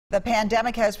The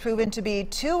pandemic has proven to be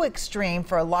too extreme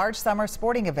for a large summer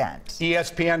sporting event.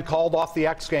 ESPN called off the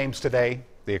X Games today.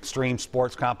 The extreme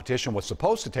sports competition was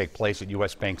supposed to take place at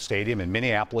US Bank Stadium in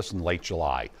Minneapolis in late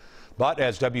July. But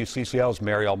as WCCO's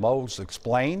Marielle Mohs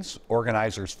explains,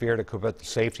 organizers fear to put the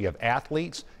safety of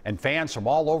athletes and fans from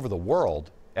all over the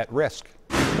world at risk.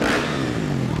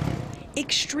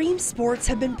 Extreme sports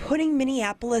have been putting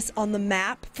Minneapolis on the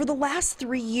map for the last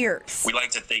 3 years. We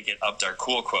like to think it upped our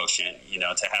cool quotient,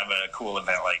 to have a cool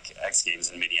event like X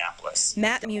Games in Minneapolis.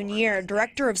 Matt Munier,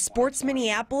 director of Sports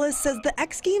Minneapolis, says the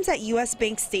X Games at US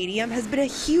Bank Stadium has been a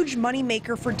huge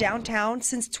moneymaker for downtown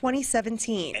since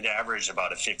 2017. It averaged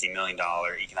about a $50 million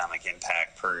economic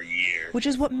impact per year. Which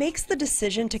is what makes the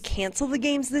decision to cancel the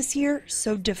games this year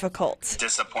so difficult.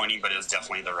 Disappointing, but it was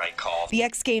definitely the right call. The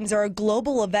X Games are a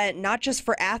global event, not just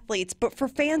for athletes, but for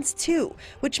fans too,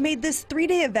 which made this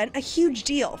 3-day event a huge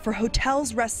deal for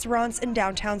hotels, restaurants, and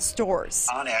downtown stores.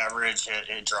 On average,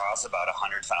 it draws about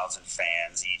 100,000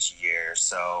 fans each year,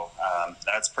 so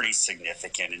that's pretty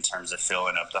significant in terms of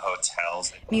filling up the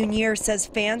hotels. Munier says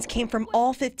fans came from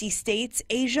all 50 states,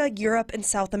 Asia, Europe, and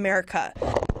South America.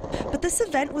 But this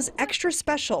event was extra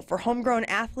special for homegrown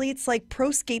athletes like pro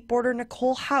skateboarder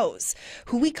Nicole Howes,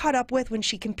 who we caught up with when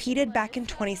she competed back in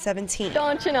 2017.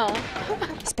 Don't you know?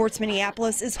 Sports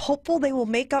Minneapolis is hopeful they will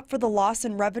make up for the loss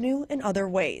in revenue in other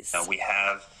ways. We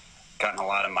have gotten a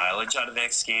lot of mileage out of the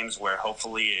X Games, where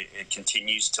hopefully it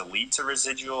continues to lead to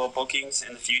residual bookings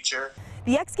in the future.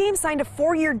 The X Games signed a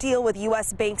 4-year deal with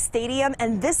US Bank Stadium,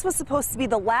 and this was supposed to be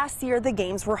the last year the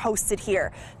games were hosted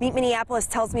here. Meet Minneapolis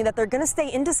tells me that they're going to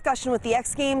stay in discussion with the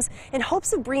X Games in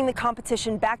hopes of bringing the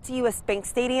competition back to US Bank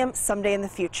Stadium someday in the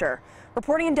future.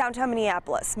 Reporting in downtown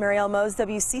Minneapolis, Marielle Mohs,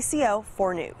 WCCO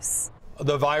 4 News.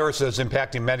 The virus is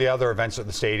impacting many other events at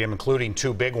the stadium, including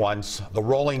 2 big ones. The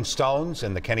Rolling Stones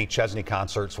and the Kenny Chesney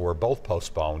concerts were both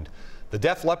postponed. The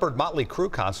Def Leppard Motley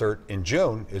Crue concert in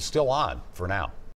June is still on for now.